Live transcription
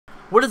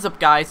What is up,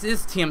 guys? It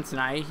is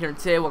TMTwoNineEight here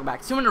today. Welcome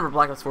back to another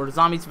Black Ops 4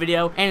 Zombies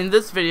video. And in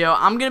this video,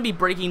 I'm going to be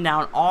breaking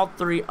down all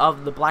three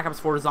of the Black Ops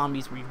 4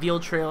 Zombies reveal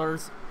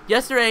trailers.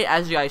 Yesterday,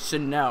 as you guys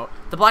should know,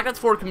 the Black Ops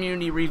 4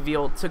 community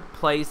reveal took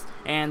place,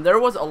 and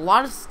there was a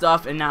lot of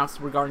stuff announced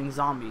regarding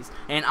zombies.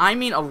 And I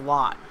mean a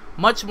lot.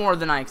 Much more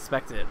than I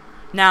expected.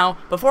 Now,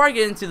 before I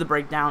get into the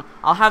breakdown,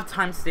 I'll have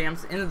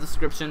timestamps in the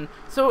description,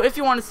 so if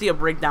you want to see a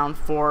breakdown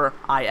for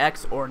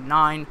IX or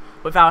 9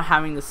 without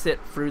having to sit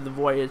through the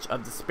Voyage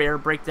of Despair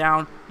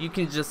breakdown, you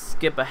can just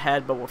skip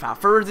ahead. But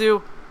without further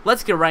ado,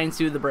 let's get right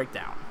into the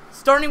breakdown.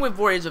 Starting with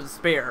Voyage of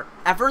Despair,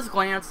 at first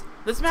glance,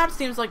 this map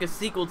seems like a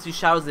sequel to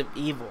Shadows of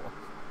Evil.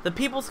 The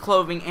people's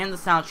clothing and the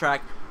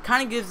soundtrack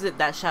kinda gives it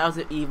that Shadows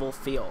of Evil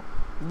feel.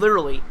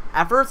 Literally,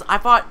 at first I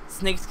thought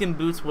Snakeskin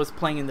Boots was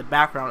playing in the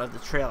background of the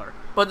trailer.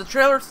 But the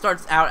trailer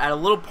starts out at a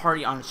little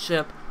party on a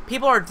ship,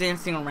 people are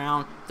dancing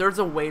around, there's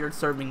a waiter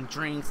serving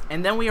drinks,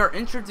 and then we are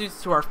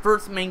introduced to our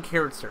first main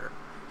character.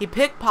 He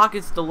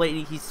pickpockets the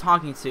lady he's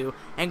talking to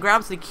and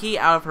grabs the key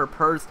out of her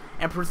purse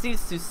and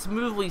proceeds to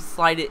smoothly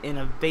slide it in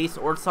a vase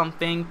or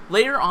something.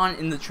 Later on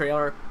in the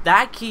trailer,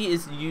 that key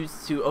is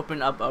used to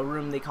open up a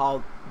room they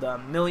call the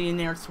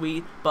Millionaire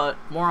Suite, but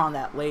more on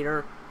that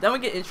later. Then we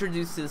get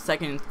introduced to the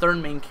second and third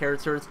main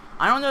characters.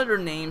 I don't know their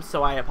names,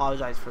 so I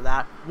apologize for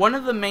that. One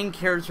of the main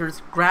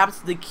characters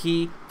grabs the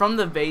key from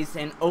the vase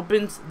and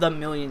opens the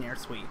Millionaire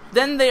Suite.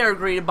 Then they are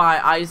greeted by,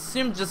 I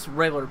assume, just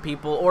regular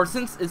people, or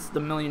since it's the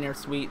Millionaire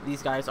Suite,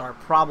 these guys are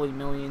probably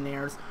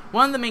millionaires.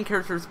 One of the main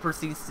characters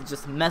proceeds to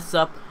just mess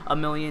up a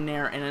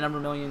millionaire and another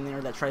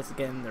millionaire that tries to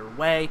get in their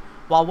way,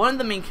 while one of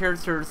the main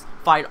characters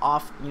fight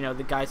off,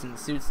 the guys in the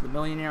suits, the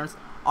millionaires.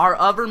 Our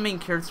other main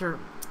character,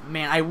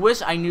 man, I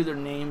wish I knew their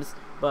names.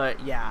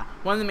 But yeah,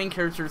 one of the main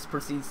characters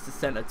proceeds to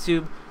send a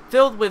tube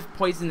filled with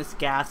poisonous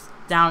gas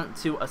down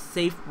to a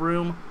safe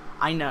room.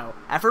 I know,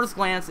 at first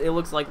glance it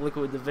looks like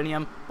liquid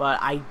divinium, but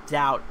I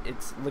doubt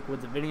it's liquid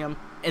divinium.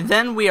 And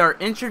then we are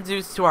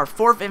introduced to our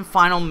fourth and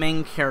final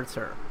main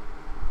character.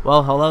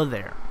 Well, hello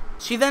there.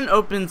 She then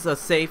opens a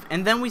safe,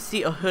 and then we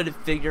see a hooded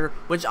figure,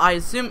 which I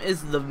assume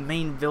is the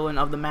main villain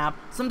of the map.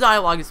 Some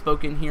dialogue is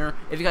spoken here.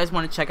 If you guys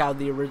want to check out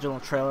the original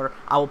trailer,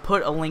 I will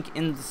put a link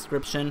in the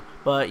description.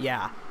 But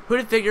yeah,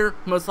 hooded figure,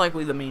 most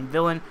likely the main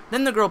villain.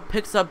 Then the girl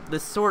picks up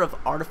this sort of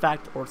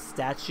artifact or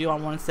statue, I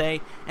want to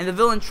say, and the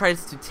villain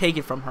tries to take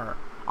it from her.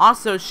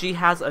 Also, she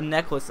has a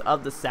necklace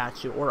of the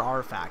statue or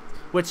artifact,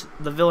 which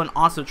the villain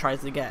also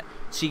tries to get.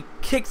 She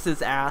kicks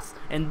his ass,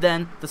 and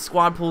then the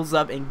squad pulls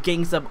up and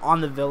gangs up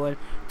on the villain.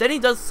 Then he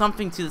does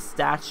something to the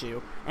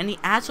statue, and he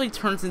actually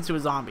turns into a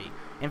zombie.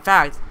 In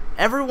fact,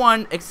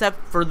 everyone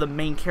except for the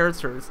main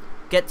characters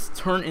gets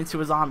turned into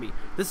a zombie.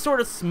 This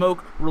sort of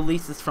smoke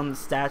releases from the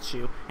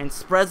statue and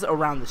spreads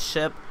around the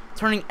ship,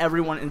 turning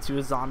everyone into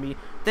a zombie.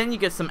 Then you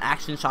get some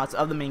action shots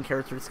of the main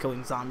characters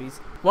killing zombies.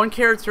 One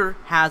character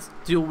has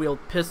dual-wield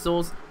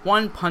pistols,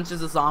 one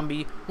punches a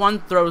zombie, one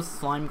throws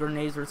slime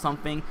grenades or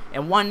something,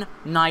 and one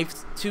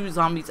knifes two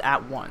zombies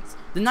at once.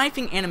 The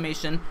knifing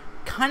animation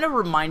kind of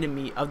reminded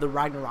me of the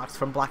Ragnaroks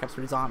from Black Ops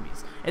 3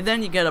 Zombies. And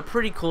then you get a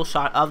pretty cool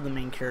shot of the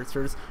main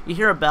characters. You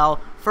hear a bell,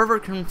 further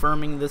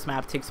confirming this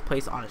map takes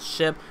place on a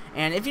ship.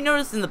 And if you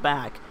notice in the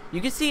back,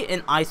 you can see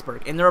an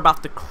iceberg, and they're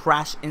about to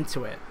crash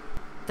into it.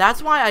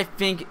 That's why I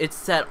think it's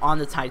set on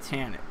the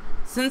Titanic.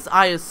 Since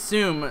I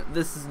assume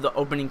this is the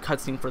opening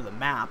cutscene for the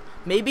map,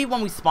 maybe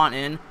when we spawn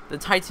in, the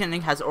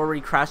Titanic has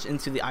already crashed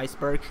into the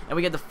iceberg, and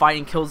we get to fight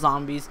and kill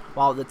zombies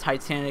while the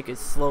Titanic is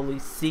slowly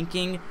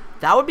sinking.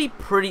 That would be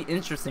pretty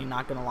interesting,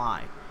 not gonna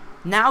lie.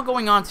 Now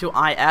going on to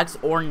IX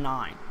or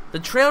 9. The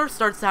trailer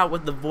starts out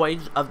with the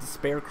Voyage of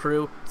Despair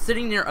crew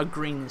sitting near a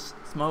greenish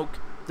smoke.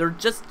 They're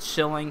just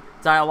chilling.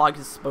 Dialogue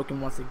is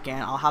spoken once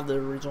again. I'll have the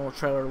original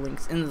trailer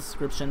links in the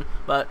description,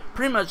 but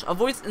pretty much a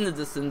voice in the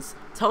distance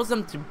tells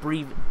them to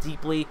breathe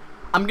deeply.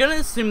 I'm gonna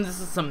assume this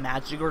is some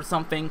magic or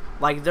something,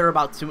 like they're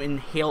about to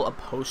inhale a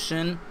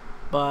potion,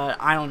 but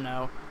I don't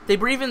know. They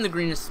breathe in the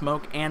greenish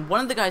smoke, and one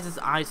of the guys'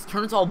 eyes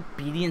turns all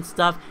beady and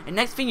stuff, and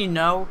next thing you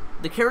know,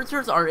 the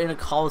characters are in a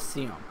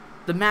coliseum.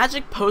 The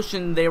magic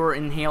potion they were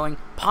inhaling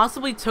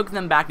possibly took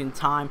them back in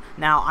time.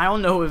 Now, I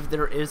don't know if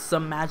there is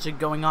some magic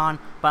going on,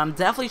 but I'm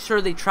definitely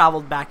sure they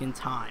traveled back in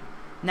time.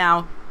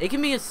 Now, it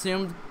can be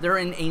assumed they're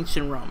in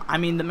ancient Rome. I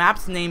mean, the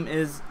map's name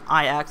is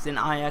IX, and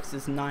IX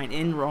is 9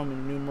 in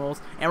Roman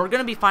numerals, and we're going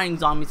to be fighting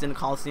zombies in a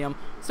coliseum,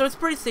 so it's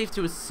pretty safe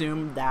to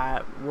assume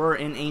that we're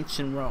in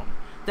ancient Rome.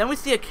 Then we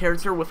see a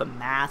character with a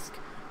mask.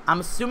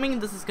 I'm assuming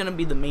this is going to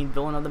be the main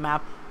villain of the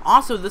map.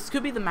 Also, this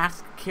could be the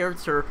masked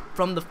character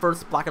from the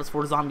first Black Ops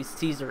 4 Zombies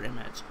teaser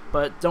image,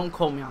 but don't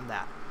quote me on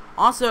that.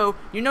 Also,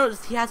 you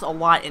notice he has a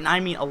lot, and I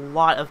mean a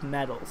lot, of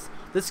medals.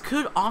 This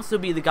could also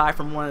be the guy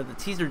from one of the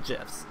teaser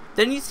gifs.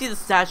 Then you see the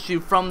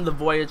statue from the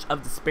Voyage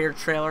of Despair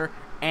trailer,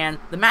 and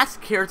the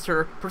masked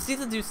character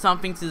proceeds to do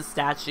something to the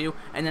statue,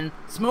 and then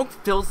smoke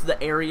fills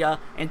the area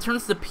and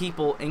turns the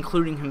people,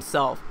 including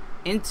himself,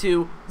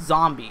 into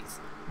zombies.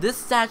 This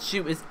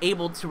statue is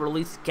able to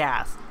release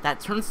gas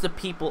that turns the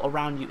people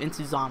around you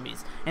into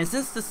zombies, and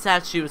since the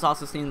statue is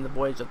also seen in the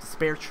Voyage of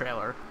Despair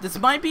trailer, this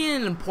might be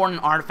an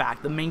important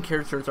artifact the main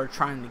characters are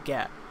trying to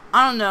get.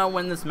 I don't know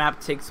when this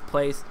map takes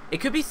place. It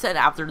could be set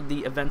after the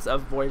events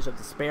of Voyage of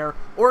Despair,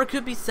 or it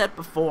could be set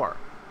before.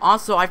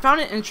 Also, I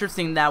found it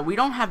interesting that we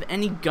don't have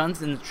any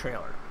guns in the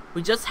trailer.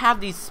 We just have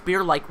these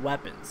spear-like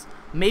weapons.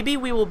 Maybe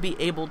we will be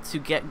able to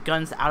get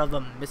guns out of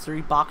a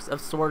mystery box of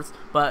sorts,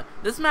 but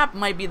this map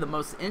might be the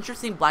most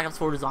interesting Black Ops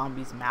 4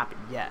 Zombies map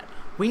yet.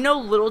 We know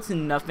little to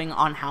nothing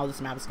on how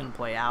this map is going to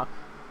play out.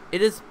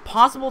 It is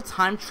possible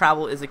time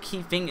travel is a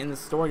key thing in the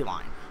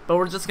storyline, but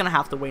we're just going to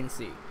have to wait and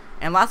see.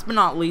 And last but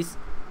not least,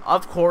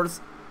 of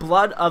course,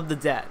 Blood of the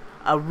Dead,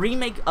 a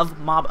remake of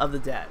Mob of the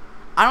Dead.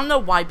 I don't know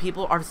why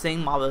people are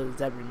saying Mob of the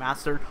Dead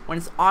Remastered when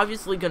it's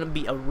obviously going to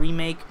be a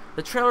remake.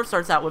 The trailer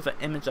starts out with an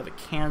image of a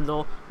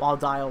candle while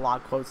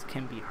dialogue quotes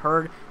can be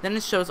heard. Then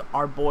it shows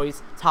our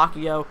boys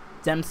Takeo,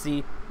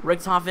 Dempsey,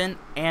 Richtofen,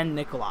 and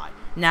Nikolai.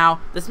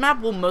 Now, this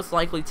map will most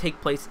likely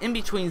take place in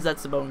between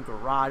Zetsubou and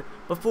Garad,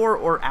 before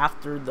or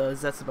after the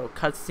Zetsubou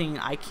cutscene,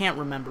 I can't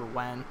remember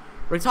when.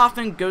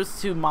 Richtofen goes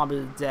to Mob of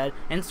the Dead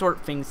and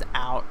sort things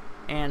out.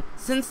 And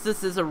since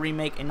this is a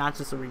remake and not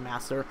just a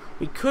remaster,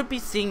 we could be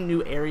seeing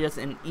new areas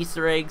and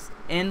Easter eggs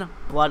in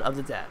Blood of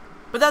the Dead.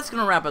 But that's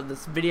going to wrap up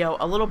this video,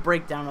 a little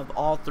breakdown of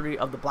all three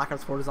of the Black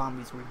Ops 4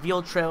 Zombies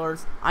reveal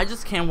trailers. I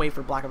just can't wait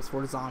for Black Ops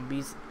 4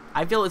 Zombies.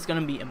 I feel it's going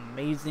to be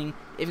amazing.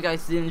 If you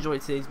guys did enjoy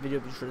today's video,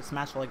 be sure to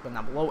smash the like button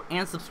down below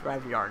and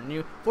subscribe if you are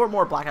new for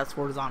more Black Ops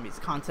 4 Zombies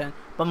content.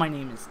 But my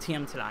name is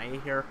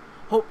TMTwoNineEight here.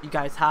 Hope you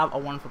guys have a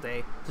wonderful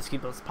day. Just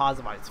keep those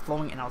positive vibes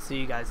flowing, and I'll see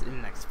you guys in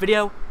the next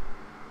video.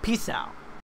 Peace out.